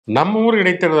நம்ம ஊர்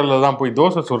இடைத்தேர்தலில் தான் போய்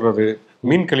தோசை சுடுறது,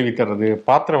 மீன் கழுவி தர்றது,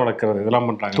 பாத்திரம் வளர்க்கறது இதெல்லாம்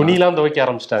பண்றாங்க. துணியெல்லாம் துவைக்க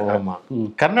ஆரம்பிச்சிட்டாங்க. ஆமா.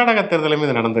 கர்நாடக தேர்தலுமே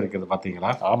இது நடந்திருக்குது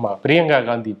பாத்தீங்களா? ஆமா, பிரியங்கா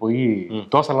காந்தி போய்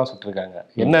தோசை எல்லாம் சுட்டுருக்காங்க.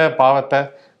 என்ன பாவத்தை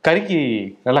கருக்கி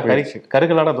நல்லா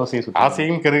கருகலான தோசையை சுட்டு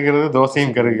ஆசையும் கருகிறது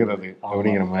தோசையும் கருகிறது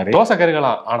அப்படிங்கிற மாதிரி. தோசை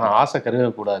கருகலாம், ஆனா ஆசை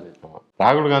கருக கூடாது.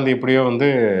 ராகுல் காந்தி எப்படியோ வந்து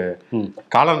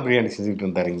காளான் பிரியாணி செஞ்சுட்டு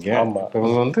இருந்தாரு இங்க.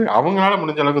 இவங்க வந்து அவங்களால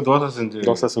முடிஞ்ச அளவுக்கு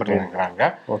தோசை சுட்டு இருக்கிறாங்க.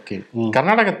 ஓகே.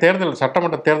 கர்நாடக தேர்தல்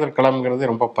சட்டமன்ற தேர்தல் களம்ங்கிறது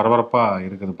ரொம்ப பரபரப்பா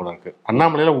இருக்குது போல இருக்கு.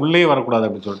 அண்ணாமலையில உள்ளே வரக்கூடாது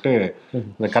அப்படின்னு சொல்லிட்டு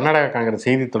இந்த கர்நாடக காங்கிரஸ்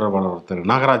செய்தி தொடர்பாளர் ஒருத்தர்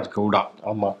நாகராஜ் கவுடா,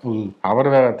 ஆமா,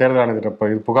 அவர் வேற தேர்தல்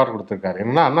ஆணையத்திட்ட இது புகார் கொடுத்திருக்காரு.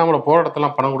 என்னன்னா அண்ணாமலை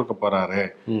போராட்டத்தெல்லாம் பணம் கொடுக்க போறாரு.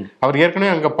 அவர்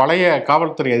ஏற்கனவே அங்க பழைய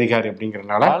காவல்துறை அதிகாரி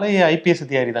அப்படிங்கறதுனால, பழைய ஐபிஎஸ்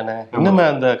அதிகாரி தானே, இன்னுமே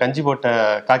அந்த கஞ்சி போட்ட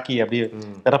காக்கி அப்படியே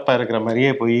சிறப்பா இருக்கிற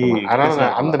மாதிரியே போய்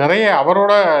அந்த நிறைய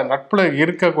அவரோட நட்புல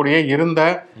இருக்கக்கூடிய இருந்த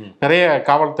நிறைய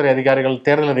காவல்துறை அதிகாரிகள்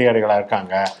தேர்தல் அதிகாரிகளா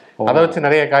இருக்காங்க. அதை வச்சு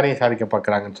நிறைய காரியம் சாதிக்க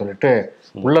பாக்குறாங்கன்னு சொல்லிட்டு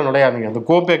உள்ள நுழையாதீங்க, அந்த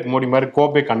கோபேக் மோடி மாதிரி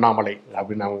கோபேக் அண்ணாமலை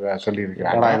அப்படின்னு அவங்க சொல்லி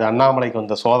இருக்கிறாங்க. இது அண்ணாமலைக்கு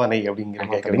வந்த சோதனை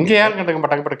அப்படிங்கிற இங்க யாரும் கேட்டுக்க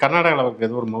மாட்டாங்க. பட் கர்நாடகாவில் அவருக்கு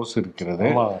ஏதோ ஒரு மவுசு இருக்கிறது,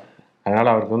 அதனால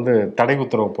அவருக்கு வந்து தடை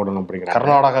உத்தரவு போடணும் அப்படிங்கிற.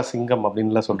 கர்நாடகா சிங்கம்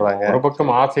அப்படின்னு சொல்றாங்க. ஒரு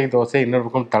பக்கம் ஆசை தோசை, இன்னொரு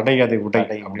பக்கம் தடை அதை உடை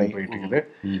அப்படின்னு போயிட்டு இருக்குது.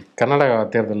 கர்நாடகா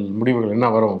தேர்தல் முடிவுகள் என்ன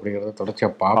வரும் அப்படிங்கறத தொடர்ச்சியா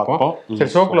பார்ப்போம்.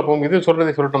 சரி, ஷோக்குள்ள போகும். இது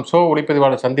சொல்றதை சொல்லட்டும். ஷோ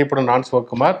ஒளிப்பதிவாளர் சந்தீப்புடன் நான்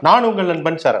சிவகுமார், நான் உங்கள்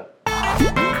நண்பன் சரண்.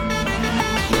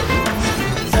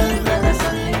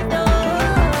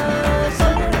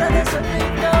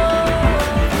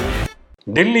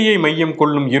 டெல்லியை மையம்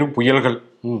கொள்ளும் இரு புயல்கள்.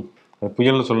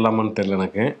 புயல்னு சொல்லலாமான்னு தெரியல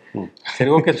எனக்கு. சரி,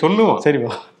 ஓகே, சொல்லுவோம். சரி,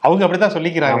 அவங்க அப்படித்தான்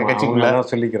சொல்லிக்கிறாங்க, கட்சிக்குள்ள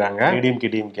சொல்லிக்கிறாங்க.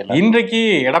 இன்றைக்கு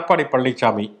எடப்பாடி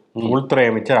பழனிசாமி உள்துறை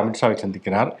அமைச்சர் அமித்ஷாவை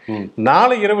சந்திக்கிறார்.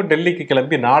 நாளை இரவு டெல்லிக்கு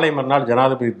கிளம்பி நாளை மறுநாள்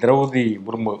ஜனாதிபதி திரௌபதி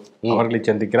முர்மு அவர்களை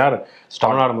சந்திக்கிறார்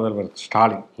தமிழ்நாடு முதல்வர்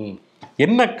ஸ்டாலின்.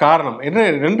 என்ன காரணம்? என்ன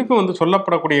ரெண்டுக்கும் வந்து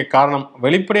சொல்லப்படக்கூடிய காரணம்,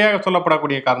 வெளிப்படையாக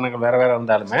சொல்லப்படக்கூடிய காரணங்கள் வேற வேற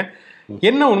இருந்தாலுமே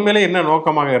என்ன உண்மையிலே என்ன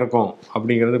நோக்கமாக இருக்கும்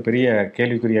அப்படிங்கிறது பெரிய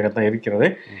கேள்விக்குறியாகத்தான் இருக்கிறது.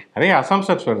 நிறைய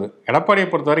அசம்ஷன்ஸ் வருது. எடப்பாடியை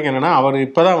பொறுத்த வரைக்கும் என்னன்னா, அவர்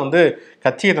இப்பதான் வந்து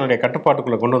கட்சியை தன்னுடைய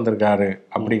கட்டுப்பாட்டுக்குள்ள கொண்டு வந்திருக்காரு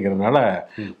அப்படிங்கிறதுனால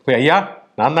போய் ஐயா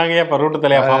நான் தாங்க இப்ப ரூட்டு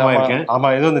தலையா ஃபார்ம் ஆயிருக்கேன். ஆமா,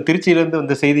 ஏதோ இந்த திருச்சியில இருந்து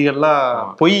வந்த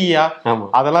செய்திகள்லாம் பொய்யா,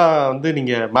 அதெல்லாம் வந்து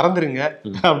நீங்க மறந்துருங்க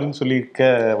அப்படின்னு சொல்லியிருக்க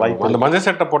வாய்ப்பு. அந்த மஞ்சள்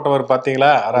சட்டை போட்டவர்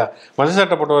பாத்தீங்களா, மஞ்சள்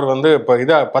சட்டை போட்டவர் வந்து இப்ப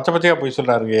இதா பச்சை பச்சையா போய்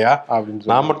சொல்றாருங்கய்யா அப்படின்னு.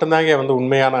 நான் மட்டும்தாங்க வந்து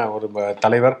உண்மையான ஒரு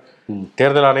தலைவர்,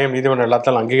 தேர்தல் ஆணையம் நீதிமன்றம்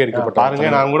எல்லாத்தாலும் அங்கீகரிக்கப்பட்ட. பாருங்க,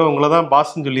 நான் கூட உங்களதான்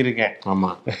பாஸ்ன்னு சொல்லியிருக்கேன். ஆமா,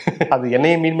 அது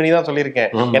என்னையும் மீன் பண்ணி தான் சொல்லியிருக்கேன்.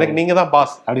 எனக்கு நீங்க தான்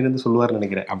பாஸ் அப்படின்னு சொல்லுவார்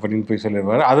நினைக்கிறேன். அப்படின்னு போய்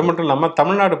சொல்லிடுவாரு. அது மட்டும் இல்லாம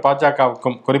தமிழ்நாடு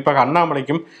பாஜகவுக்கும் குறிப்பாக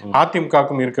அண்ணாமலைக்கும்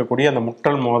அதிமுகவுக்கும் இருக்கக்கூடிய அந்த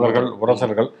முட்டல் மோதல்கள்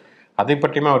உரசல்கள் அதை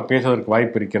பற்றியுமே அவர் பேசுவதற்கு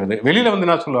வாய்ப்பு இருக்கிறது. வெளியில வந்து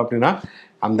என்ன சொல்லுவா அப்படின்னா,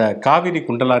 அந்த காவிரி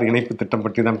குண்டலாறு இணைப்பு திட்டம்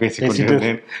பற்றி தான்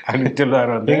பேசிக்கொண்டிருந்தேன் அப்படின்னு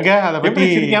சொல்லுவார். வந்து எங்க அதை பத்தி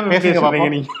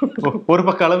ஒரு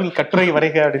பக்க அளவில் கட்டுரை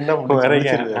வரைக அப்படின்னா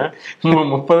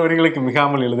 30 வரிகளுக்கு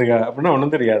மிகாமல் எழுதுக அப்படின்னா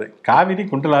ஒன்றும் தெரியாது. காவிரி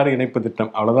குண்டலாறு இணைப்பு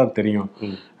திட்டம் அவ்வளவுதான் தெரியும்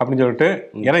அப்படின்னு சொல்லிட்டு,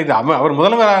 ஏன்னா இது அவர்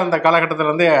முதல்வர் அந்த காலகட்டத்தில்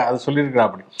இருந்தே அது சொல்லியிருக்கிறா.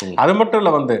 அப்படி அது மட்டும்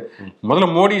இல்லை, வந்து முதல்ல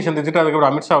மோடியை சந்திச்சுட்டு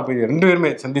அதுக்கப்புறம் அமித்ஷா போய் 2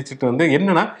 பேருமே சந்திச்சுட்டு வந்து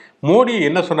என்னன்னா, மோடி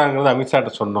என்ன சொன்னாங்கிறது அமித்ஷாட்ட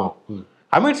சொன்னோம்,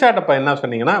 அமித்ஷாட்ட என்ன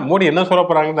சொன்னீங்கன்னா மோடி என்ன சொல்ல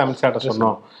போறாங்கன்னு அமித்ஷாட்ட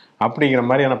சொன்னோம் அப்படிங்கிற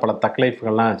மாதிரியான பல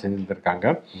தக்லைஃப்கள்லாம் செஞ்சுட்டு இருக்காங்க.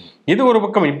 இது ஒரு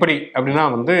பக்கம் இப்படி அப்படின்னா,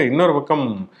 வந்து இன்னொரு பக்கம்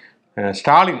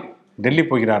ஸ்டாலின் டெல்லி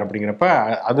போகிறார் அப்படிங்கிறப்ப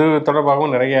அது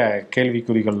தொடர்பாகவும் நிறைய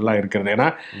கேள்விக்குறிகள்லாம் இருக்கிறது. ஏன்னா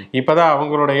இப்போதான்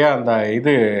அவங்களுடைய அந்த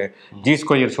இது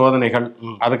G² சோதனைகள்,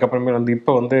 அதுக்கப்புறமே வந்து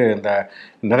இப்போ வந்து இந்த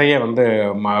நிறைய வந்து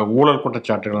ஊழல்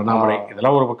குற்றச்சாட்டுகள் அண்ணாமலை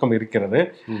இதெல்லாம் ஒரு பக்கம் இருக்கிறது.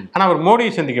 ஆனால் அவர்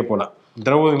மோடியை சந்திக்க போல,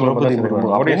 திரௌபதி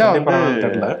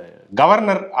முர்மு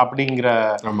கவர்னர் அப்படிங்கிற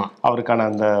அவருக்கான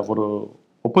அந்த ஒரு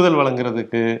ஒப்புதல்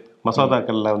வழங்குறதுக்கு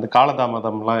மசோதாக்கள்ல வந்து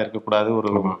காலதாமதம்லாம் இருக்கக்கூடாது, ஒரு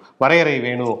வரையறை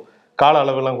வேணும், கால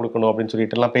அளவெல்லாம் கொடுக்கணும் அப்படின்னு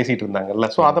சொல்லிட்டு எல்லாம் பேசிட்டு இருந்தாங்கல்ல.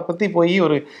 ஸோ அதை பத்தி போய்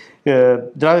ஒரு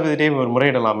ஜனாதிபதியிடையே ஒரு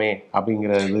முறையிடலாமே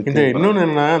அப்படிங்கிறது. இது இன்னொன்று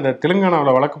என்ன, இந்த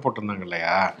தெலுங்கானாவில் வழக்கு போட்டிருந்தாங்க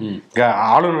இல்லையா,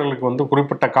 ஆளுநர்களுக்கு வந்து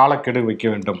குறிப்பிட்ட காலக்கெடு வைக்க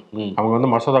வேண்டும், அவங்க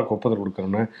வந்து மசோதாவுக்கு ஒப்புதல்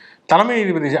கொடுக்கணும்னு. தலைமை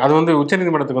நீதிபதி, அது வந்து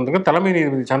உச்சநீதிமன்றத்துக்கு வந்து தலைமை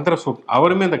நீதிபதி சந்திரசூட்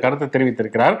அவருமே அந்த கருத்தை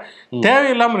தெரிவித்திருக்கிறார்.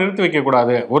 தேவையில்லாமல் நிறுத்தி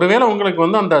வைக்கக்கூடாது. ஒருவேளை உங்களுக்கு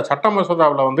வந்து அந்த சட்ட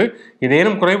மசோதாவில் வந்து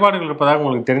ஏதேனும் குறைபாடுகள் இருப்பதாக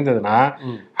உங்களுக்கு தெரிந்ததுன்னா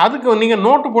அதுக்கு நீங்க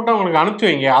நோட்டு போட்டு அவங்களுக்கு அனுப்பிச்சு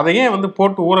வைங்க, அதையே வந்து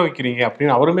போட்டு ஊற வைக்கிறீங்க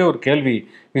அப்படின்னு அவருமே ஒரு கேள்வி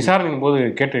விசாரணையின் போது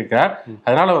கேட்டிருக்கிறார்.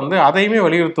 அதனால வந்து அதையுமே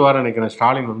வலியுறுத்துவார் நினைக்கிறேன்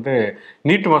ஸ்டாலின். வந்து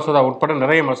நீட்டு மசோதா உட்பட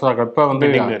நிறைய மசோதாக்கள் இப்ப வந்து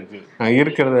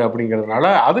இருக்கிறது அப்படிங்கிறதுனால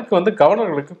அதுக்கு வந்து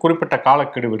கவர்னர்களுக்கு குறிப்பிட்ட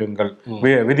காலக்கெடு விடுங்கள்,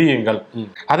 விதியுங்கள்.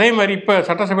 அதே மாதிரி இப்ப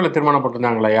சட்டசபையில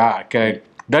தீர்மானப்பட்டிருந்தாங்க இல்லையா,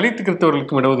 தலித்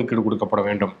கிறிஸ்தவர்களுக்கும் இடஒதுக்கீடு கொடுக்கப்பட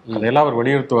வேண்டும், அதையெல்லாம் அவர்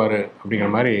வலியுறுத்துவாரு அப்படிங்கிற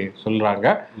மாதிரி சொல்றாங்க.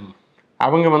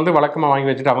 அவங்க வந்து வழக்கமா வாங்கி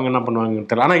வச்சுட்டு அவங்க என்ன பண்ணுவாங்கன்னு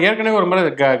தெரியல. ஆனா ஏற்கனவே ஒரு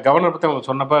மாதிரி கவர்னர் பத்தி அவங்க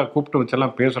சொன்னப்ப கூப்பிட்டு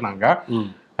வச்செல்லாம் பேசுனாங்க.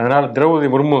 அதனால திரௌபதி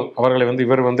முர்மு அவர்களை வந்து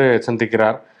இவர் வந்து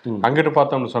சந்திக்கிறார். அங்கிட்டு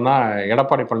பார்த்தோம்னு சொன்னா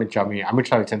எடப்பாடி பழனிசாமி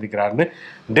அமித்ஷாவை சந்திக்கிறாருன்னு.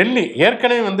 டெல்லி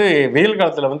ஏற்கனவே வந்து வெயில்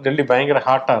காலத்துல வந்து டெல்லி பயங்கர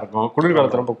ஹாட்டா இருக்கும்,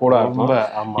 குளிர்காலத்துல ரொம்ப கூலா இருக்கும்.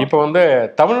 இப்ப வந்து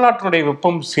தமிழ்நாட்டினுடைய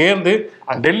வெப்பம் சேர்ந்து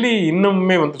டெல்லி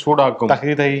இன்னுமே வந்து சூடாக்கும்,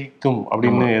 தகுதிக்கும்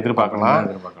அப்படின்னு எதிர்பார்க்கலாம்.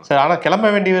 சரி, ஆனா கிளம்ப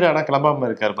வேண்டியவர் ஆனா கிளம்பாம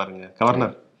இருக்காரு பாருங்க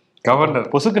கவர்னர்.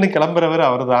 பொசுக்குன்னு கிளம்புறவர்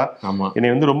அவர் தான். என்னை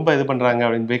வந்து ரொம்ப இது பண்றாங்க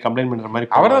அப்படின்னு போய் கம்ப்ளைண்ட் பண்ற மாதிரி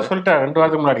அவர் தான் சொல்லிட்டாரு 2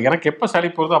 வாரத்துக்கு முன்னாடி, எனக்கு எப்ப சளி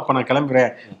போகுதோ அப்ப நான்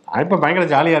கிளம்புறேன், இப்ப பயங்கர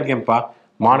ஜாலியா இருக்கேன்ப்பா,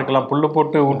 மானுக்கெல்லாம் புல்லு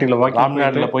போட்டு ஊட்டியில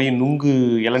ராம்நாட்ல போய் நுங்கு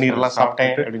இளநீர் எல்லாம்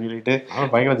சாப்பிட்டேன் அப்படின்னு சொல்லிட்டு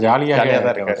பயங்கர ஜாலியா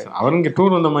தான் இருக்காரு. அவருக்கு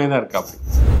டூர் வந்த மாதிரி தான் இருக்கா.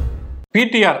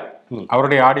 பிடிஆர்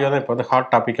அவருடைய ஆடியோ தான் இப்போ வந்து ஹாட்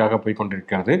டாபிக்காக போய்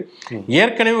கொண்டிருக்கிறது.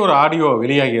 ஏற்கனவே ஒரு ஆடியோ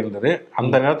வெளியாகி இருந்தது.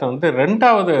 அந்த நேரத்தில் வந்து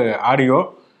 2வது ஆடியோ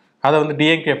அதை வந்து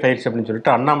டிஎன்கே ஃபைல்ஸ் அப்படின்னு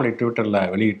சொல்லிட்டு அண்ணாமலை ட்விட்டரில்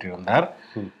வெளியிட்டு வந்தார்.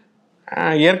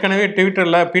 ஏற்கனவே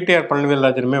ட்விட்டரில் பிடிஆர்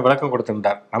பழனிவேல்ராஜனுமே விளக்கம்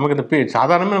கொடுத்திருந்தார். நமக்கு இந்த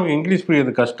சாதாரணமாக நமக்கு இங்கிலீஷ்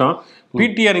புரியுது கஷ்டம்,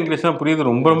 பிடிஆர் இங்கிலீஷ் தான் புரியுது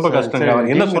ரொம்ப ரொம்ப கஷ்டம்.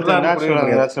 என்ன சொல்றாரு,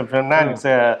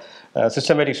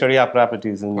 சிஸ்டமேட்டிக் ஸ்டடி ஆஃப்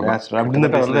ப்ராப்பர்ட்டிஸ்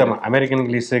வந்து அமெரிக்கன்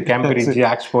இங்கிலீஷ், கேம்பிரிட்ஜ்,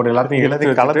 ஆக்ஸ்போர்ட் எல்லாத்தையும்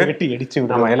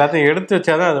எல்லாத்தையும் எடுத்து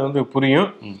வச்சாதான் அது வந்து புரியும்.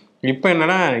 இப்போ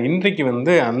என்னன்னா, இன்றைக்கு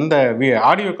வந்து அந்த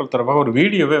ஆடியோக்கள் தொடர்பாக ஒரு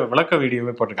வீடியோவே விளக்க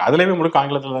வீடியோவே போட்டிருக்காரு. அதுலேயுமே முழுக்க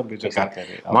ஆங்கிலத்தில் தான்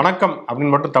பேசியிருக்காரு. வணக்கம்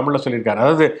அப்படின்னு மட்டும் தமிழில் சொல்லியிருக்காரு.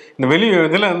 அதாவது இந்த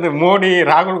இதில் வந்து மோடி,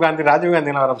 ராகுல் காந்தி, ராஜீவ்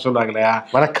காந்திலாம் வர சொல்லுவாங்க இல்லையா,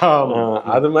 வணக்கம்,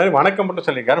 அது மாதிரி வணக்கம் மட்டும்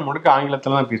சொல்லியிருக்காரு. முழுக்க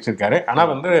ஆங்கிலத்தில் தான் பேசியிருக்காரு.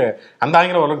 ஆனால் வந்து அந்த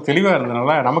ஆங்கிலம் ஓரளவுக்கு தெளிவாக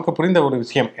இருந்ததுனால நமக்கு புரிந்த ஒரு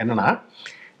விஷயம் என்னன்னா,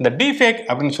 இந்த டிஃபேக்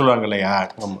அப்படின்னு சொல்லுவாங்க இல்லையா,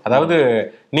 அதாவது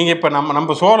நீங்க இப்ப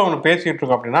நம்ம சோழ ஒன்று பேசிட்டு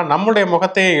இருக்கோம் அப்படின்னா நம்மளுடைய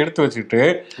முகத்தையே எடுத்து வச்சுட்டு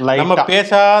நம்ம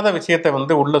பேசாத விஷயத்த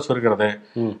வந்து உள்ள சொருகிறது,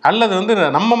 அல்லது வந்து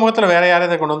நம்ம முகத்துல வேற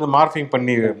யாரையாவது கொண்டு வந்து மார்பிங்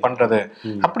பண்ணி பண்றது,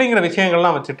 அப்படிங்கிற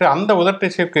விஷயங்கள்லாம் வச்சுட்டு அந்த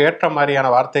உதட்டிற்கு ஏற்ற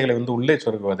மாதிரியான வார்த்தைகளை வந்து உள்ளே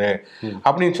சொருகுவது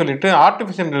அப்படின்னு சொல்லிட்டு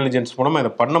ஆர்டிபிஷியல் இன்டெலிஜென்ஸ் மூலமா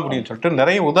இதை பண்ண முடியும்னு சொல்லிட்டு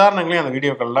நிறைய உதாரணங்களையும் அந்த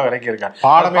வீடியோக்கள்லாம் விளக்கி இருக்காங்க.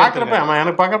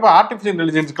 எனக்கு பார்க்கறப்ப ஆர்டிபிஷியல்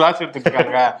இன்டெலிஜென்ஸ் கிளாஸ்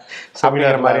எடுத்துருக்காங்க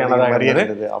அப்படிங்கிற மாதிரியானதாக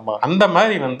இருந்தது. அந்த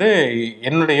மாதிரி வந்து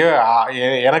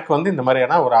எனக்கு வந்து இந்த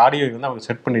மாதிரியான ஒரு ஆடியோ வந்து அவங்க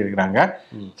செட் பண்ணியிருக்கிறாங்க.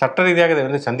 சட்ட ரீதியாக இதை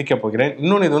வந்து சந்திக்க போகிறேன்.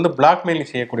 இன்னொன்று இது வந்து பிளாக்மெயில்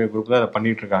செய்யக்கூடிய குரூப் தான் அதை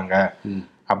பண்ணிட்டு இருக்காங்க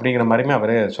அப்படிங்கிற மாதிரியுமே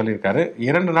அவரே சொல்லியிருக்காரு.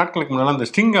 2 நாட்களுக்கு முன்னால இந்த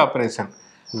ஸ்டிங் ஆபரேஷன்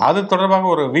அது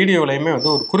தொடர்பாக ஒரு வீடியோலையுமே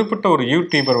வந்து ஒரு குறிப்பிட்ட ஒரு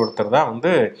யூடியூபர் ஒருத்தர் தான்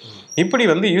வந்து இப்படி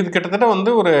வந்து இது கிட்டத்தட்ட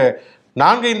வந்து ஒரு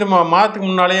 4-5 மாதத்துக்கு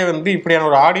முன்னாலேயே வந்து இப்படியான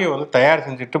ஒரு ஆடியோ வந்து தயார்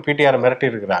செஞ்சுட்டு பிடிஆர்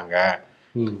மிரட்டி இருக்கிறாங்க.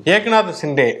 ஏக்நாத்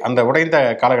சிண்டே அந்த உடைந்த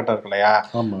காலகட்டம் இருக்கு இல்லையா,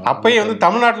 அப்பயே வந்து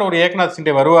தமிழ்நாட்டில் ஒரு ஏக்நாத்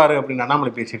சிண்டே வருவாரு அப்படின்னு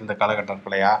அண்ணாமலை பேசிட்டு இருந்த காலகட்டம் இருக்கு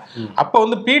இல்லையா, அப்போ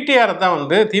வந்து பிடிஆர் தான்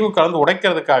வந்து திமுக வந்து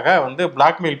உடைக்கிறதுக்காக வந்து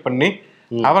பிளாக்மெயில் பண்ணி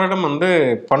அவரிடம் வந்து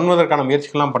பண்ணுவதற்கான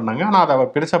முயற்சிகள்லாம் பண்ணாங்க. ஆனால் அதை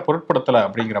அவர் பெருசாக பொருட்படுத்தலை.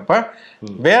 அப்படிங்கிறப்ப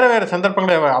வேற வேற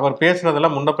சந்தர்ப்பங்களை அவர்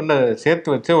பேசுனதெல்லாம் முன்ன பின்ன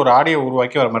சேர்த்து வச்சு ஒரு ஆடியோ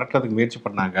உருவாக்கி அவர் மிரட்டுறதுக்கு முயற்சி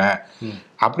பண்ணாங்க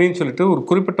அப்படின்னு சொல்லிட்டு ஒரு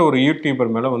குறிப்பிட்ட ஒரு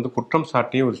யூடியூபர் மேலே வந்து குற்றம்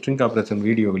சாட்டிய ஒரு ஸ்ட்ரிங் ஆபரேஷன்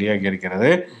வீடியோ வெளியாகி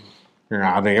இருக்கிறது.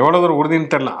 அது எவ்வளவு ஒரு உறுதின்னு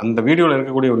தெரியல. அந்த வீடியோவில்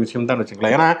இருக்கக்கூடிய ஒரு விஷயம் தான்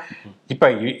வச்சுக்கலாம். ஏன்னா இப்போ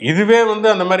இதுவே வந்து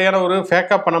அந்த மாதிரியான ஒரு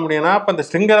ஃபேக்கா பண்ண முடியும்னா அப்போ அந்த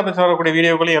ஸ்ட்ரிங் ஆபரேஷன் வரக்கூடிய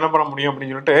வீடியோக்களையும் என்ன பண்ண முடியும்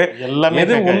அப்படின்னு சொல்லிட்டு எல்லாமே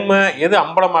எது உண்மை எது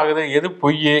அம்பலமாகுது எது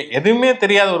பொய் எதுவுமே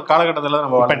தெரியாத ஒரு காலகட்டத்தில்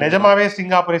நம்ம இப்போ நிஜமாவே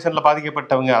ஸ்ட்ரிங் ஆபரேஷன்ல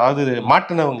பாதிக்கப்பட்டவங்க, அதாவது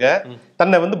மாட்டினவங்க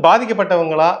தன்னை வந்து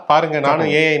பாதிக்கப்பட்டவங்களா பாருங்க,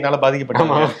 நானும் ஏஐனால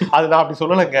பாதிக்கப்பட்டவங்க, அது நான் அப்படி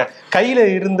சொல்லலைங்க. கையில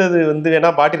இருந்தது வந்து வேணா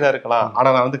பாட்டிலா இருக்கலாம், ஆனா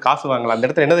நான் வந்து காசு வாங்கலாம். அந்த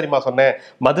இடத்துல என்ன தெரியுமா சொன்னேன்,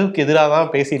 மதுவுக்கு எதிராக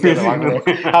தான் பேசிட்டு வாங்கினேன்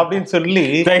அப்படின்னு சொல்லி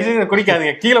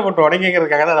குடிக்காதீங்க, கீழே போட்டு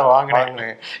உடைங்கிறதுக்காக தான் நான்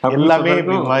வாங்கினேன். எல்லாமே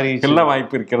மாதிரி எல்லா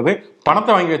வாய்ப்பு இருக்கிறது.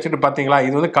 பணத்தை வாங்கி வச்சுட்டு பாத்தீங்களா,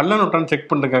 இது வந்து கள்ள நோட்டான்னு செக்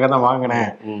பண்றதுக்காக தான் வாங்கினேன்,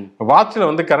 வாட்ச்ல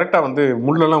வந்து கரெக்டா வந்து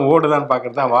முள்ளெல்லாம் ஓடுதான்னு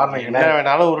பாக்குறது தான் வாங்கினேன், என்ன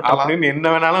வேணாலும் ஒரு அப்படின்னு என்ன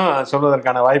வேணாலும்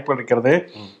சொல்வதற்கான வாய்ப்பு இருக்கிறது.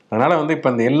 அதனால வந்து இப்ப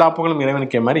இந்த எல்லா புகழும்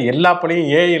இறைவனுக்கே மாதிரி எல்லா பள்ளியும்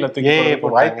ஏஐல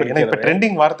வாய்ப்பு. இப்ப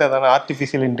ட்ரெண்டிங் வார்த்தை தானே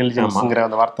ஆர்டிபிஷியல் இன்டெலிஜென்ஸ்ங்கிற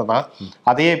அந்த வார்த்தை தான்.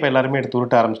 அதையே இப்ப எல்லாருமே எடுத்து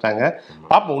உருட்ட ஆரம்பிச்சிட்டாங்க.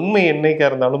 பாப்போம் உண்மை என்னைக்கா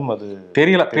இருந்தாலும் அது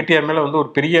தெரியல. பிடிஆர் மேல வந்து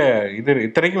ஒரு பெரிய இது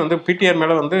இத்தனைக்கும் வந்து பிடிஆர்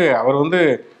மேல வந்து அவர் வந்து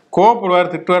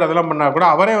கோவப்படுவார், திட்டுவார், அதெல்லாம் பண்ணா கூட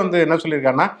அவரே வந்து என்ன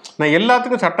சொல்லியிருக்காருன்னா, நான்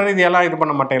எல்லாத்துக்கும் சட்ட ரீதியெல்லாம் இது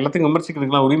பண்ண மாட்டேன், எல்லாத்துக்கும்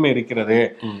விமர்சிக்கிறதுக்குலாம் உரிமை இருக்கிறது,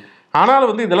 ஆனாலும்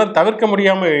வந்து இதெல்லாம் தவிர்க்க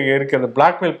முடியாம இருக்கிறது,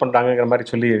 பிளாக்மெயில் பண்றாங்கிற மாதிரி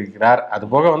சொல்லி இருக்கிறார். அது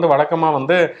போக வந்து வழக்கமா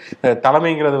வந்து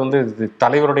தலைமைங்கிறது வந்து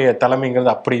தலைவருடைய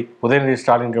தலைமைங்கிறது அப்படி, உதயநிதி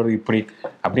ஸ்டாலின்ங்கிறது இப்படி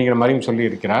அப்படிங்கிற மாதிரியும் சொல்லி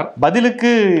இருக்கிறார்.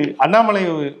 பதிலுக்கு அண்ணாமலை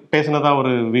பேசினதா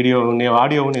ஒரு வீடியோ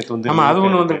ஆடியோ வந்து அது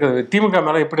ஒண்ணு வந்து திமுக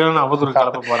மேல இப்படி எல்லாம் அவதூறு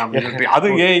கலப்ப போறாங்க, அது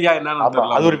ஏயா என்னன்னு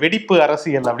அது ஒரு வெடிப்பு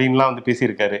அரசியல் அப்படின்லாம் வந்து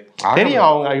பேசியிருக்காரு. தெரியும்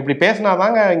அவங்க இப்படி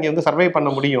பேசினாதாங்க இங்க வந்து சர்வை பண்ண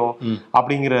முடியும்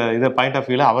அப்படிங்கிற இதை பாயிண்ட் ஆஃப்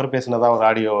வியூல அவர் பேசினதா ஒரு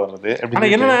ஆடியோ வருது.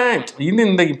 என்ன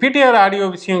இந்த பிடிஆர் ஆடியோ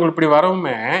விஷயங்கள் இப்படி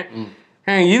வரவுமே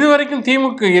இது வரைக்கும்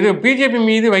திமுக இது பிஜேபி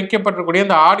மீது வைக்கப்பட்டிருக்கூடிய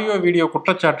இந்த ஆடியோ வீடியோ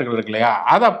குற்றச்சாட்டுகள் இருக்கு இல்லையா,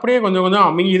 அது அப்படியே கொஞ்சம் கொஞ்சம்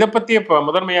அவங்க இதை பத்தியே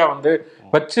முதன்மையா வந்து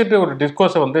வச்சுட்டு ஒரு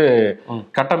டிஸ்கோஸை வந்து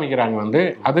கட்டமைக்கிறாங்க. வந்து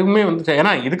அதுவுமே வந்து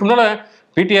ஏன்னா இதுக்கு முன்னால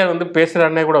பிடிஆர் வந்து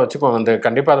பேசுறாருன்னே கூட வச்சுக்கோங்க, வந்து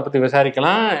கண்டிப்பா அதை பத்தி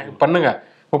விசாரிக்கலாம் பண்ணுங்க.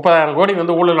 30,000 கோடி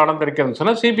வந்து ஊழல் நடந்திருக்குன்னு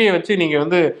சொன்னா சிபிஐ வச்சு நீங்க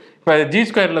வந்து இப்ப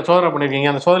G2 சோதனை பண்ணிருக்கீங்க,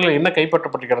 அந்த சோதனையில் என்ன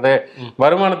கைப்பற்றப்பட்டிருக்கிறது,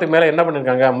 வருமானத்துக்கு மேல என்ன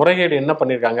பண்ணிருக்காங்க, முறைகேடு என்ன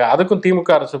பண்ணிருக்காங்க, அதுக்கும்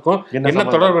திமுக அரசுக்கும் என்ன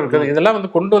தொடர்பு இருக்குது, இதெல்லாம் வந்து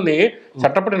கொண்டு வந்து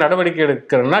சட்டப்படி நடவடிக்கை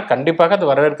எடுக்கிறதுனா கண்டிப்பாக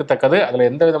அது வரவேற்கத்தக்கது. அதுல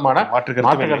எந்த விதமான மாற்று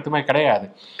கருத்துமே கிடையாது.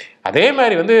 அதே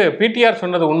மாதிரி வந்து பிடிஆர்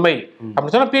சொன்னது உண்மை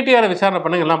அப்படி சொன்னா பிடிஆர் விசாரணை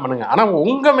பண்ணுங்க, எல்லாம் பண்ணுங்க. ஆனா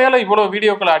உங்க மேல இவ்வளவு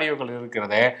வீடியோக்கள் ஆடியோக்கள்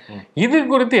இருக்கிறது, இது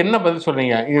குறித்து என்ன பதில்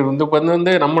சொல்றீங்க? இது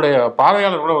வந்து நம்முடைய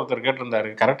பார்வையாளர் கூட ஒருத்தர்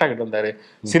கேட்டிருந்தாரு, கரெக்டா கேட்டிருந்தாரு,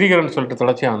 சிறிகரன் சொல்லிட்டு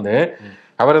தொடர்ச்சியா வந்து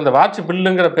அவர் இந்த வாட்ச்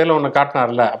பில்லுங்கிற பேர்ல ஒண்ணு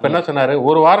காட்டினார்ல, அப்ப என்ன சொன்னாரு,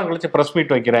 ஒரு வாரம் கழிச்சு பிரஸ்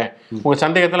மீட் வைக்கிறேன், உங்க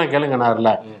சந்தேகத்தெல்லாம் கேளுங்கனார்ல.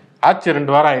 ஆச்சு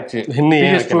 2 வாரம் ஆயிடுச்சு,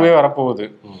 PS2 வரப்போகுது.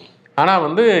 ஆனா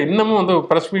வந்து இன்னமும் வந்து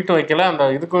பிரஸ் மீட்டும் வைக்கல, அந்த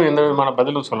இதுக்கும் எந்த விதமான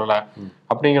பதிலும் சொல்லல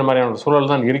அப்படிங்கிற மாதிரியான ஒரு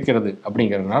சூழல் தான் இருக்கிறது.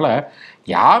 அப்படிங்கிறதுனால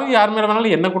யாரும் யார் மேல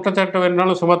வேணாலும் என்ன குற்றச்சாட்டு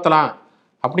வேணாலும் சுமத்தலாம்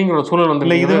அப்படிங்கிற ஒரு சூழல் வந்து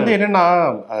இல்லை. இது வந்து என்னன்னா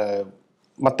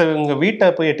மற்றவங்க வீட்டை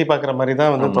போய் எட்டி பார்க்குற மாதிரி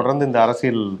தான் வந்து தொடர்ந்து இந்த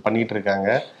அரசியல் பண்ணிட்டு இருக்காங்க.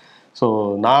 ஸோ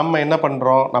நாம் என்ன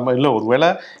பண்ணுறோம், நம்ம இல்லை ஒருவேளை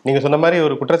நீங்கள் சொன்ன மாதிரி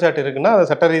ஒரு குற்றச்சாட்டு இருக்குன்னா அதை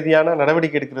சட்ட ரீதியான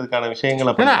நடவடிக்கை எடுக்கிறதுக்கான விஷயங்கள்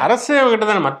அப்படின்னா அரசு கிட்ட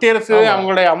தானே, மத்திய அரசு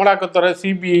அவங்களுடைய அமலாக்கத்துறை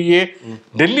சிபிஐ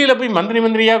டெல்லியில போய்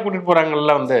மந்திரியா கூட்டிட்டு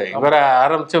போறாங்கல்ல. வந்து இவரை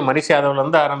ஆரம்பிச்சு மணிஷ் யாதவ்ல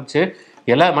இருந்து ஆரம்பிச்சு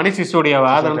மணிஷ் சிசோடியாவை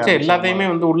ஆரம்பிச்சு எல்லாத்தையுமே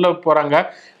வந்து உள்ள போறாங்க.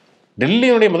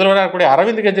 டெல்லியுடைய முதல்வராக இருக்கக்கூடிய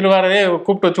அரவிந்த் கெஜ்ரிவாலே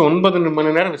கூப்பிட்டு வச்சு 9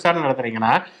 மணி நேரம் விசாரணை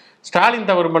நடத்துறீங்கன்னா, ஸ்டாலின்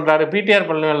தவறு பண்றாரு, பிடிஆர்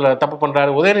தப்பு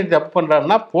பண்றாரு, உதயநிதி தப்பு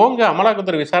பண்றாருன்னா போங்க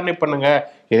அமலாக்கத்துறை விசாரணை பண்ணுங்க,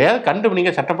 எதையாவது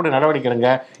கண்டுபிடிங்க, சட்டப்படி நடவடிக்கை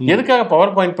எடுங்க. எதுக்காக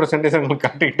பவர் பாயிண்ட் பிரசன்டேஷன்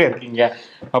காட்டிக்கிட்டே இருக்கீங்க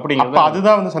அப்படிங்கிறது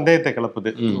அதுதான் வந்து சந்தேகத்தை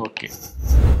கிளப்புது. ஓகே,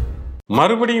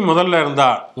 மறுபடியும் முதல்ல இருந்தா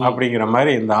அப்படிங்கிற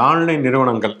மாதிரி இந்த ஆன்லைன்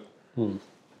நிறுவனங்கள்,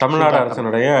 தமிழ்நாடு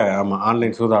அரசினுடைய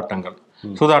ஆன்லைன்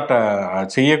சூதாட்ட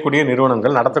செய்யக்கூடிய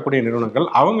நிறுவனங்கள், நடத்தக்கூடிய நிறுவனங்கள்,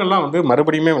 அவங்கெல்லாம் வந்து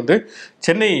மறுபடியுமே வந்து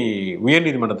சென்னை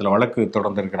உயர்நீதிமன்றத்தில் வழக்கு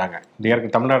தொடர்ந்து இருக்கிறாங்க.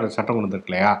 தமிழ்நாடு சட்டம் கொண்டு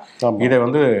இருக்கு இல்லையா, இதை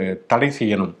வந்து தடை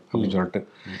செய்யணும் அப்படின்னு சொல்லிட்டு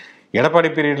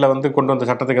எடப்பாடி பீரியட்ல வந்து கொண்டு வந்த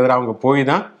சட்டத்துக்கு எதிராக அவங்க போய்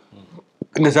தான்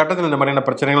இந்த சட்டத்தில் இந்த மாதிரியான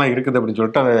பிரச்சனைகள்லாம் இருக்குது அப்படின்னு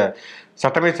சொல்லிட்டு அந்த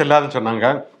சட்டமே செல்லாதுன்னு சொன்னாங்க.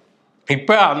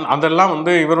 இப்போ அதெல்லாம்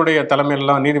வந்து இவருடைய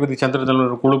தலைமையிலாம் நீதிபதி சந்திரசூட்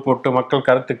ஒரு குழு போட்டு மக்கள்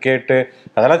கருத்து கேட்டு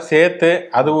அதெல்லாம் சேர்த்து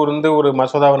அது வந்து ஒரு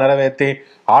மசோதாவை நிறைவேற்றி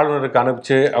ஆளுநருக்கு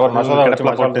அனுப்பிச்சு அவர்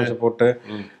மசோதா போட்டு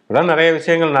இதெல்லாம் நிறைய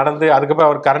விஷயங்கள் நடந்து அதுக்கப்புறம்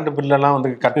அவர் கரண்ட் பில்லெல்லாம்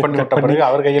வந்து கட் பண்ணி விட்ட பிறகு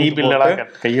அவர்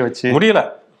கையை வச்சு முடியல.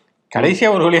 கடைசியா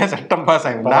ஒரு வழியா சட்டம் பாஸ்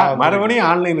ஆகிருந்தா மறுபடியும்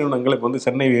ஆன்லைன் நிறுவனங்களுக்கு வந்து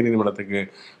சென்னை உயர்நீதிமன்றத்துக்கு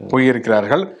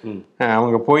போயிருக்கிறார்கள்.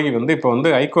 அவங்க போய் வந்து இப்ப வந்து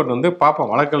ஹைகோர்ட் வந்து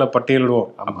பாப்போம் வழக்குல பட்டியலிடுவோம்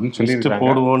அப்படின்னு சொல்லி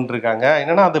போடுவோம் இருக்காங்க.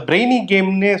 என்னன்னா அது பிரெய்னி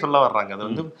கேம்னே சொல்ல வர்றாங்க. அது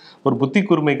வந்து ஒரு புத்தி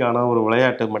கூர்மைக்கான ஒரு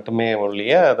விளையாட்டு மட்டுமே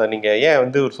ஒழிய அதை நீங்க ஏன்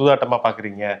வந்து ஒரு சூதாட்டமா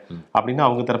பாக்குறீங்க அப்படின்னு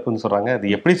அவங்க தரப்புன்னு சொல்றாங்க.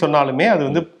 அது எப்படி சொன்னாலுமே அது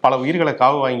வந்து பல உயிர்களை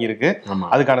காவு வாங்கியிருக்கு,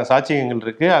 அதுக்கான சாட்சியங்கள்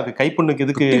இருக்கு. அது கைப்புண்ணுக்கு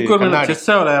எதுக்கு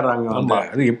விளையாடுறாங்க,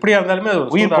 அது எப்படியா இருந்தாலுமே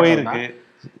உயிர் போயிருக்கு.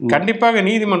 கண்டிப்பாக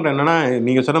நீதிமன்றம் என்னன்னா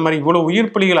நீங்க சொன்ன மாதிரி இவ்வளவு உயிர்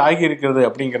பலிகள் ஆகி இருக்கிறது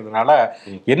அப்படிங்கிறதுனால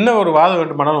என்ன ஒரு வாதம்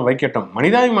வேண்டுமானாலும் வைக்கட்டும்.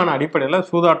 மனிதாபிமான அடிப்படையில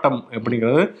சூதாட்டம்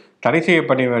அப்படிங்கிறது தடை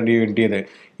செய்யப்பட வேண்டியது.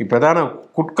 இப்பதான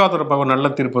குட்கா தொடர்பாக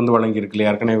நல்ல தீர்ப்பு வந்து வழங்கி இருக்கு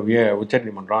இல்லையா ஏற்கனவே உச்ச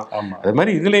நீதிமன்றம். அது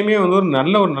மாதிரி இதுலயுமே வந்து ஒரு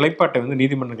நல்ல ஒரு நிலைப்பாட்டை வந்து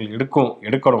நீதிமன்றங்கள்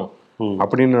எடுக்கணும்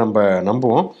அப்படின்னு நம்ம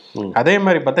நம்புவோம். அதே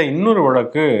மாதிரி பார்த்தா இன்னொரு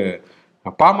வழக்கு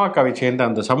பாமகவை சேர்ந்த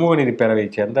அந்த சமூக நீதி பேரவையை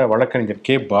சேர்ந்த வழக்கறிஞர்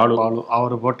கே பாலு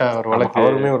அவர் போட்ட ஒரு வழக்கு,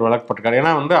 அவருமே ஒரு வழக்கு போட்டிருக்காரு.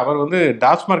 ஏன்னா வந்து அவர் வந்து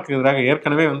டாஸ்மார்க் எதிராக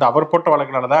ஏற்கனவே வந்து அவர் போட்ட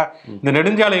வழக்குனாலதான் இந்த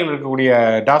நெடுஞ்சாலைகள் இருக்கக்கூடிய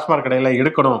டாஸ்மார்க் கடையில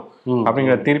எடுக்கணும்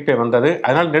அப்படிங்கிற தீர்ப்பே வந்தது.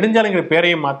 அதனால நெடுஞ்சாலைங்கிற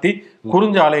பேரையும் மாத்தி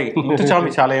குறுஞ்சாலை,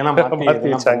 முத்துசாமி சாலையெல்லாம்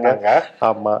மாத்தி.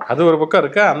 ஆமா, அது ஒரு பக்கம்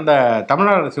இருக்கு. அந்த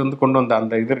தமிழ்நாடு அரசு வந்து கொண்டு வந்த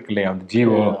அந்த இது இருக்கு இல்லையா, அந்த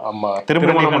ஜீவோ,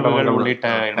 திருமண மண்டபங்கள்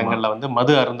உள்ளிட்ட இடங்கள்ல வந்து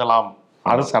மது அருந்தலாம்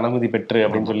அரசு அனுமதி பெற்று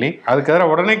அப்படின்னு சொல்லி அதுக்கு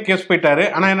எதிராக உடனே கேஸ் போயிட்டாரு.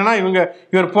 ஆனா என்னன்னா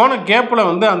இவர் போன கேப்ல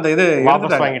வந்து அந்த இது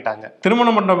வாங்கிட்டாங்க.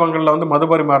 திருமண மண்டபங்கள்ல வந்து மது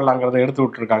பரிமாறலாங்கிறத எடுத்து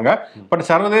விட்டுருக்காங்க. பட்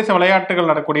சர்வதேச விளையாட்டுகள்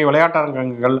நடக்கக்கூடிய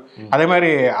விளையாட்டரங்கங்கள், அதே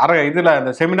மாதிரி இதுல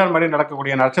இந்த செமினார் மாதிரி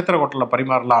நடக்கக்கூடிய நட்சத்திர ஹோட்டல்ல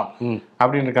பரிமாறலாம்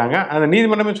அப்படின்னு இருக்காங்க. அந்த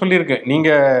நீதிமன்றமே சொல்லியிருக்கு,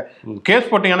 நீங்க கேஸ்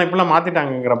போட்டீங்கன்னா இப்பெல்லாம்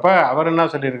மாத்திட்டாங்கிறப்ப அவர் என்ன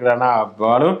சொல்லியிருக்கிறாருன்னா,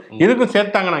 இதுக்கும்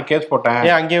சேர்த்தாங்க நான் கேஸ் போட்டேன்,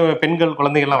 அங்கேயே பெண்கள்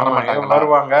குழந்தைகள்லாம்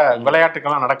வருவாங்க,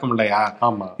 விளையாட்டுக்கெல்லாம் நடக்கும் இல்லையா.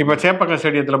 இப்ப சேப்ப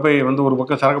ஸ்டேடியத்துல போய் வந்து ஒரு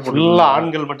பக்கம் சரக்கு போட்டு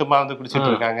ஆண்கள் மட்டுமா வந்து குடிச்சிட்டு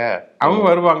இருக்காங்க, அவங்க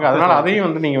வருவாங்க, அதனால அதையும்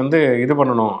வந்து நீங்க வந்து இது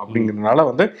பண்ணணும் அப்படிங்கிறதுனால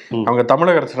வந்து அவங்க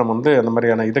தமிழக அரசிடம் வந்து அந்த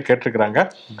மாதிரியான இதை கேட்டிருக்கிறாங்க.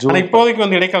 இப்போதைக்கு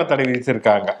வந்து இடைக்கால தடை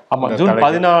விதிச்சிருக்காங்க. ஆமா, ஜூன்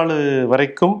 14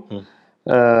 வரைக்கும்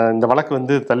இந்த வழக்கு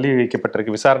வந்து தள்ளி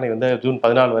வைக்கப்பட்டிருக்கு. விசாரணை வந்து ஜூன்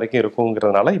 14 வரைக்கும்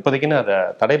இருக்குங்கிறதுனால இப்போதைக்குன்னு அதை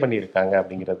தடை பண்ணியிருக்காங்க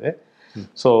அப்படிங்கிறது.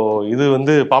 ஸோ இது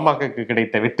வந்து பாமகக்கு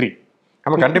கிடைத்த வெற்றி.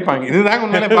 ஆமா, கண்டிப்பாங்க. இதுதான்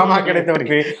உண்மையிலே பாமக கிடைத்த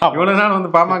வெற்றி. இவ்வளவு நாள் வந்து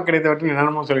பாமக கிடைத்த வெற்றி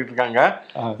என்னமோ சொல்லிட்டு இருக்காங்க.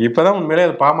 இப்பதான் உண்மையிலே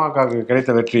அது பாமக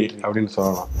கிடைத்த வெற்றி அப்படின்னு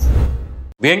சொல்லலாம்.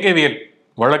 வேங்கவியல்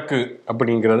வழக்கு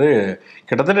அப்படிங்கிறது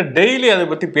கிட்டத்தட்ட டெய்லி அதை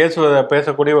பற்றி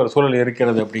பேசக்கூடிய ஒரு சூழல்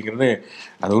இருக்கிறது அப்படிங்கிறது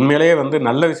அது உண்மையிலேயே வந்து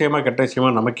நல்ல விஷயமா கெட்ட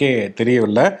விஷயமா நமக்கே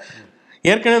தெரியவில்லை.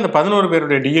 ஏற்கனவே இந்த 11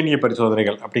 பேருடைய டிஎன்ஏ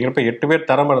பரிசோதனைகள் அப்படிங்கிறப்ப 8 பேர்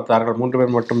தரம் மறுத்தார்கள், 3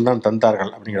 பேர் மட்டும்தான்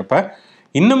தந்தார்கள். அப்படிங்கிறப்ப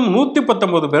இன்னும்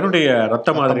 119 பேருடைய ரத்த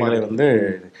மாதிரிகளை வந்து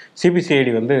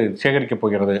சிபிசிஐடி வந்து சேகரிக்க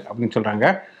போகிறது அப்படின்னு சொல்றாங்க.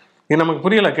 இது நமக்கு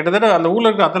புரியல. கிட்டத்தட்ட அந்த ஊர்ல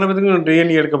இருக்க அத்தனை பேருக்கும்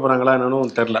டிஎன்ஏ எடுக்க போறாங்களா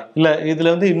என்னன்னு தெரியல. இல்ல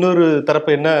இதுல வந்து இன்னொரு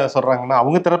தரப்பு என்ன சொல்றாங்கன்னா,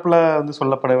 அவங்க தரப்புல வந்து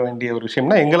சொல்லப்பட வேண்டிய ஒரு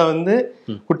விஷயம்னா, எங்களை வந்து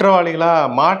குற்றவாளிகளா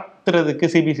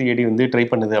மாத்துறதுக்கு சிபிசிஐடி வந்து ட்ரை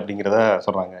பண்ணுது அப்படிங்கிறத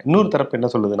சொல்றாங்க. இன்னொரு தரப்பு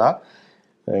என்ன சொல்லுதுன்னா,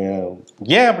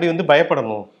 ஏன் அப்படி வந்து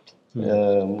பயப்படணும்,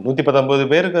 119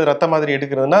 பேருக்கு ரத்த மாதிரி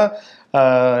எடுக்கிறதுனா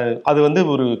அது வந்து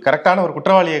ஒரு கரெக்டான ஒரு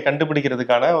குற்றவாளியை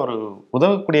கண்டுபிடிக்கிறதுக்கான ஒரு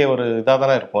உதவக்கூடிய ஒரு இதாக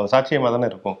தானே இருக்கும், அது சாட்சியமாக தானே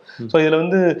இருக்கும். ஸோ இதில்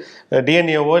வந்து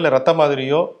டிஎன்ஏவோ இல்லை ரத்த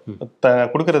மாதிரியோ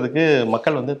கொடுக்கறதுக்கு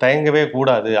மக்கள் வந்து தயங்கவே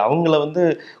கூடாது, அவங்கள வந்து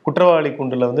குற்றவாளி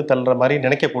குண்டில் வந்து தள்ளுற மாதிரி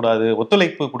நினைக்கக்கூடாது,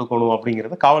 ஒத்துழைப்பு கொடுக்கணும்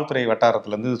அப்படிங்கிறது காவல்துறை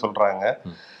வட்டாரத்துலேருந்து சொல்கிறாங்க.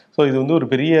 ஸோ இது வந்து ஒரு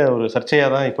பெரிய ஒரு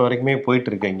சர்ச்சையாக தான் இப்போ வரைக்குமே போயிட்டு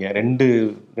இருக்கீங்க. 2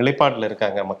 நிலைப்பாட்டில்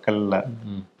இருக்காங்க மக்களில்.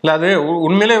 இல்லை அது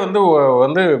உண்மையிலே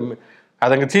வந்து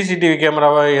அதுங்க சிசிடிவி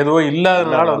கேமராவா எதுவோ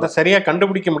இல்லாததுனால வந்து சரியாக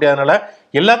கண்டுபிடிக்க முடியாதனால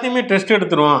எல்லாத்தையுமே டெஸ்ட்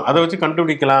எடுத்துருவோம், அதை வச்சு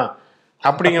கண்டுபிடிக்கலாம்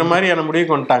அப்படிங்கிற மாதிரியான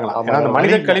முடிவுக்கு வந்துட்டாங்களாம். ஏன்னா அந்த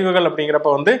மனித கழிவுகள்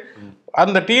அப்படிங்கிறப்ப வந்து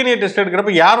அந்த டிஎன்ஏ டெஸ்ட்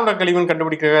எடுக்கிறப்ப யாரோட கழிவுன்னு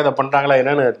கண்டுபிடிக்கவே அதை பண்ணுறாங்களா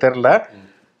என்னன்னு தெரில.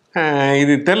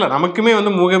 இது தெரில, நமக்குமே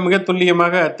வந்து மிக மிக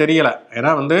துல்லியமாக தெரியலை.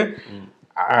 ஏன்னா வந்து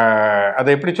அதை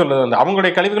எப்படி சொல்றது, அந்த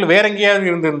அவங்களுடைய கழிவுகள் வேற எங்கேயாவது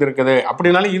இருந்திருக்குது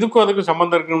அப்படின்னாலும் இதுக்கும் அதுக்கும்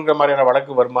சம்மந்தம் இருக்குங்கிற மாதிரியான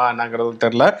வழக்கு வருமா என்னங்கிறது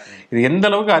தெரியல. இது எந்த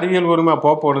அளவுக்கு அறிவியல் உரிமை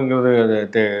போகணுங்கிறது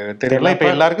தெரியல. இப்போ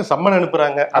எல்லாருக்கும் சம்மன்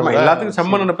அனுப்புறாங்க. ஆமா, எல்லாத்துக்கும்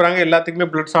சம்மன் அனுப்புறாங்க, எல்லாத்துக்குமே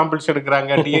பிளட் சாம்பிள்ஸ்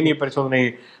எடுக்கிறாங்க, டிஎன்ஏ பரிசோதனை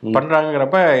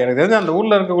பண்றாங்கிறப்ப எனக்கு தெரிஞ்சு அந்த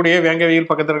ஊர்ல இருக்கக்கூடிய வேங்கவியல்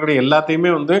பக்கத்தில் இருக்கக்கூடிய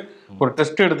எல்லாத்தையுமே வந்து ஒரு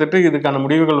டெஸ்ட் எடுத்துட்டு இதுக்கான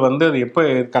முடிவுகள் வந்து அது எப்போ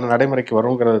இதுக்கான நடைமுறைக்கு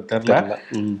வருங்கிறது தெரியல.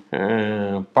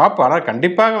 பார்ப்போம். ஆனால்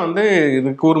கண்டிப்பாக வந்து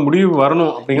இதுக்கு ஒரு முடிவு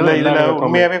வரணும் அப்படிங்கிறது.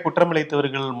 உண்மையாவே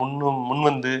குற்றமிழைத்தவர்கள் முன்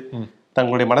வந்து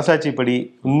தங்களுடைய மனசாட்சிப்படி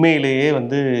உண்மையிலேயே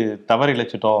வந்து தவறு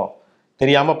இழைச்சிட்டோம்,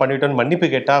 தெரியாம பண்ணிட்டோம் மன்னிப்பு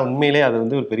கேட்டா உண்மையிலேயே அது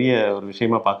வந்து ஒரு பெரிய ஒரு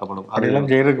விஷயமா பார்க்கப்படும். அதெல்லாம்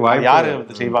செய்யறதுக்கு வாய்ப்பு யாரு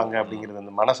செய்வாங்க அப்படிங்கிறது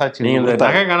அந்த மனசாட்சி. நீங்க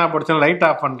நகை காணா படிச்சா லைட்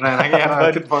ஆஃப் பண்றேன்,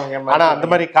 ஆனா அந்த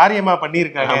மாதிரி காரியமா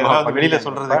பண்ணியிருக்காங்க வெளியில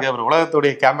சொல்றதுக்கு. அவர்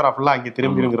உலகத்துடைய கேமரா ஃபுல்லா அங்கே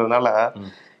திரும்பிங்கிறதுனால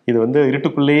இது வந்து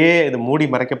இருட்டுக்குள்ளேயே இது மூடி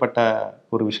மறைக்கப்பட்ட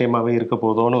ஒரு விஷயமாவே இருக்க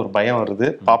போதோன்னு ஒரு பயம் வருது.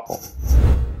 பார்ப்போம்.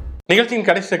 நிகழ்ச்சியின்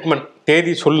கடைசி செக்மெண்ட்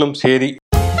தேதி சொல்லும் சேதி.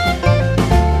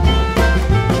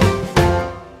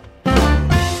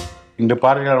 இந்த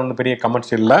பார்வையாளர் வந்து பெரிய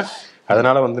கமெண்ட்ஸ் இல்லை,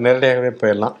 அதனால வந்து நேரடியாகவே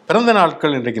போயிடலாம். பிறந்த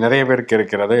நாட்கள் இன்றைக்கு நிறைய பேருக்கு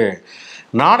இருக்கிறது.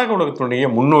 நாடக உலகத்தினுடைய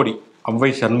முன்னோடி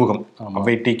அவ்வை சண்முகம்,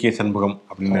 அவ்வை டி.கே. சண்முகம்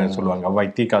அப்படின்னு சொல்லுவாங்க, அவ்வை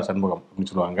தி.க. சண்முகம்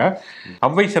அப்படின்னு சொல்லுவாங்க.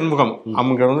 அவ்வை சண்முகம்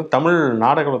அவங்க வந்து தமிழ்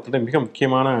நாடக உலகத்துடைய மிக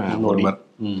முக்கியமான ஒருவர்.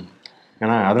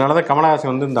 ஏன்னா அதனாலதான்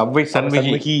கமலஹாசன் வந்து இந்த அவ்வை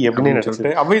சண்முகி அப்படின்னு சொல்லிட்டு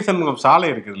அவ்வை சண்முகம் சாலை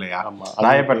இருக்குது இல்லையா,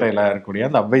 ராயப்பேட்டையில இருக்கக்கூடிய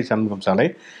அந்த அவ்வை சண்முகம் சாலை,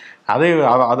 அதை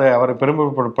அவரை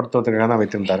பெருமைப்படுத்துவதற்காக தான்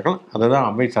வைத்திருந்தார்கள். அதுதான்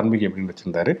அவ்வை சண்முகி அப்படின்னு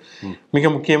வச்சிருந்தாரு. மிக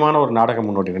முக்கியமான ஒரு நாடக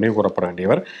முன்னோடி, நினைவு கூறப்பட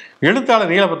வேண்டியவர்.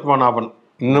 எழுத்தாளர் நீலபத்மநாபன்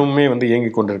இன்னுமே வந்து இயங்கி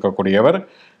கொண்டிருக்கக்கூடியவர்.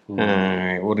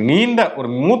 ஒரு நீண்ட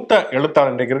ஒரு மூத்த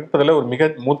எழுத்தாளர், இன்றைக்கு இருப்பதில் ஒரு மிக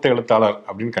மூத்த எழுத்தாளர்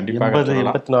அப்படின்னு கண்டிப்பாக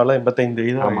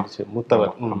 84-85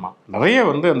 மூத்தவர். ஆமா, நிறைய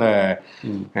வந்து அந்த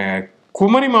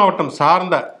குமரி மாவட்டம்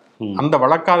சார்ந்த அந்த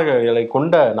வழக்காடுகளை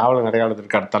கொண்ட நாவல் நிறைய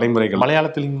எழுதியிருக்கார். தலைமுறைகள்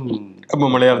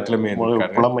மலையாளத்திலுமே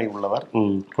புலமை உள்ளவர்,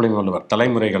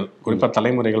 தலைமுறைகள், குறிப்பா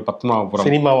தலைமுறைகள், பத்மாபுரம்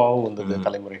சினிமாவும் வந்தது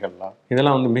தலைமுறைகள்லாம்.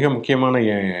 இதெல்லாம் வந்து மிக முக்கியமான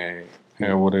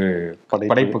ஒரு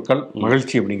படைப்புகள்.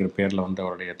 மகிழ்ச்சி அப்படிங்கிற பேர்ல வந்து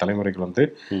அவருடைய தலைமுறைகள் வந்து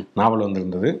நாவல்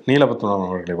வந்திருந்தது. நீலபத்மநாபன்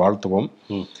அவர்களை வாழ்த்துவோம்.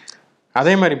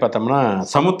 அதே மாதிரி பார்த்தோம்னா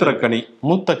சமுத்திரக்கனி,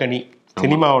 மூத்த கனி,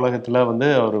 சினிமா உலகத்துல வந்து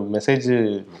ஒரு மெசேஜ்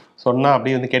சொன்னா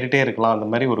அப்படியே வந்து கேட்டுட்டே இருக்கலாம். அந்த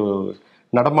மாதிரி ஒரு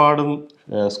நடமாடும்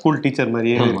ஸ்கூல் டீச்சர்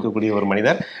மாதிரியே இருக்கக்கூடிய ஒரு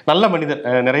மனிதர், நல்ல மனிதர்,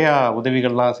 நிறைய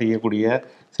உதவிகள்லாம் செய்யக்கூடிய,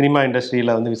 சினிமா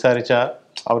இண்டஸ்ட்ரியில வந்து விசாரிச்சா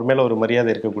அவர் மேல ஒரு மரியாதை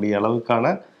இருக்கக்கூடிய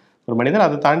அளவுக்கான ஒரு மனிதர்.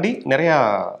 அதை தாண்டி நிறைய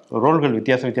ரோல்கள்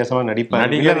வித்தியாசமா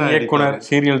நடிப்பார். இயக்குனர்,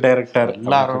 சீரியல் டைரக்டர்,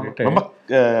 எல்லாரும் ரொம்ப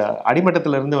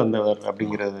அடிமட்டத்துல இருந்து வந்தவர்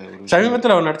அப்படிங்கிறது.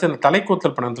 சமீபத்தில் அவர் நடிச்ச அந்த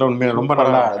தலைக்கூத்தல் படத்துல உண்மையில ரொம்ப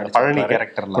நல்லா பழனி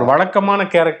கேரக்டர், ஒரு வழக்கமான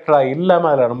கேரக்டரா இல்லாம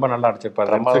அதுல ரொம்ப நல்லா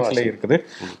நடிச்சிருப்பாரு. இருக்குது,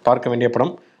 பார்க்க வேண்டிய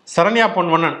படம். சரண்யா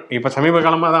பொன்வண்ணன் இப்ப சமீப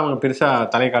காலமா தான் அவங்க பெருசா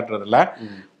தலை காட்டுறது இல்ல.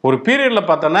 ஒரு பீரியட்ல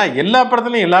பார்த்தோன்னா எல்லா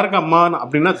படத்துலயும் எல்லாருக்கும் அம்மா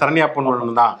அப்படின்னா சரண்யா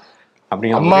பொன்வண்ணன் தான்.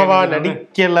 அம்மாவா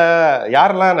நடிக்கல,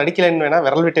 யாரெல்லாம் நடிக்கலன்னு வேணா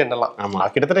விரல் விட்டு என்னலாம். ஆமா,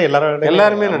 கிட்டத்தட்ட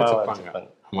எல்லாருமே நடிச்சிருப்பாங்க.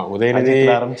 ஆமா, உதயநிதி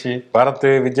ஆரம்பிச்சு பரத்,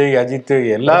 விஜய், அஜித்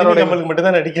எல்லாரும் கமலுக்கு மட்டும்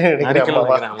தான் நடிக்கல.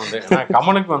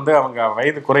 கமலுக்கு வந்து அவங்க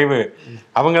வயது குறைவு,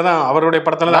 அவங்கதான் அவருடைய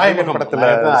படத்துல அறிமுகம்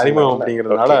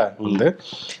அப்படிங்கிறதுனால வந்து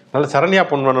நல்ல சரண்யா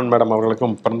பொன்வண்ணன் மேடம்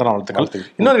அவர்களுக்கும் பிறந்த நாள் வாழ்த்துக்கள்.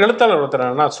 இன்னொரு எழுத்தாளர்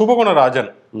ஒருத்தர் சுபகுணராஜன்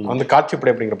வந்து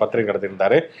காட்சிப்படை அப்படிங்கிற பத்திரிகை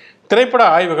நடத்தியிருந்தாரு. திரைப்பட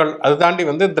ஆய்வுகள், அது தாண்டி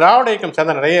வந்து திராவிட இயக்கம்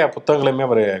சேர்ந்த நிறைய புத்தகங்களையுமே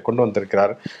அவர் கொண்டு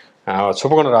வந்திருக்கிறார்.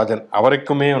 சுபகுணராஜன்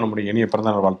அவருக்குமே நம்முடைய இனிய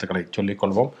பிறந்தநாள் வாழ்த்துக்களை சொல்லிக்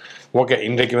கொள்வோம். ஓகே,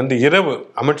 இன்றைக்கு வந்து இரவு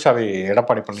அமித்ஷாவை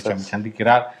எடப்பாடி பழனிசாமி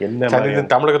சந்திக்கிறார். சந்தித்து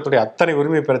தமிழகத்துடைய அத்தனை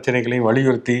உரிமை பிரச்சனைகளையும்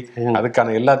வலியுறுத்தி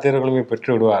அதுக்கான எல்லா தேர்வுகளையுமே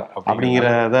பெற்று விடுவார்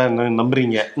அப்படிங்கிறத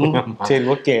நம்புறீங்க. சரி,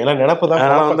 ஓகே, எல்லாம் நினைப்புதான்.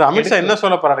 வந்து அமித்ஷா என்ன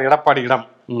சொல்ல போறாரு எடப்பாடியிடம்,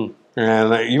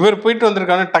 இவர் போயிட்டு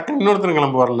வந்திருக்காங்க, டக்குனு இன்னொருத்தர்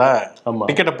கிளம்புவார்ல,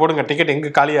 டிக்கெட்டை போடுங்க, டிக்கெட் எங்க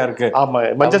காலியா இருக்கு, ஆமா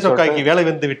மஞ்சள் சொக்காய்க்கு வேலை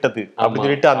வந்து விட்டது அப்படின்னு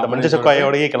சொல்லிட்டு அந்த மஞ்சள்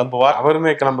சொக்காயோடய கிளம்புவார்.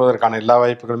 அவருமே கிளம்புவதற்கான எல்லா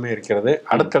வாய்ப்புகளுமே இருக்கிறது.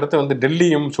 அடுத்தடுத்து வந்து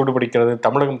டெல்லியும் சூடுபிடிக்கிறது,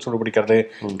 தமிழகம் சூடுபிடிக்கிறது,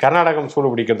 கர்நாடகம்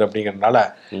சூடுபிடிக்கிறது. அப்படிங்கிறதுனால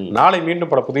நாளை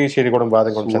மீண்டும் பல புதிய செய்தி கூட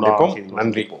வாதங்களும் சந்திப்போம்.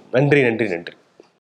 நன்றி.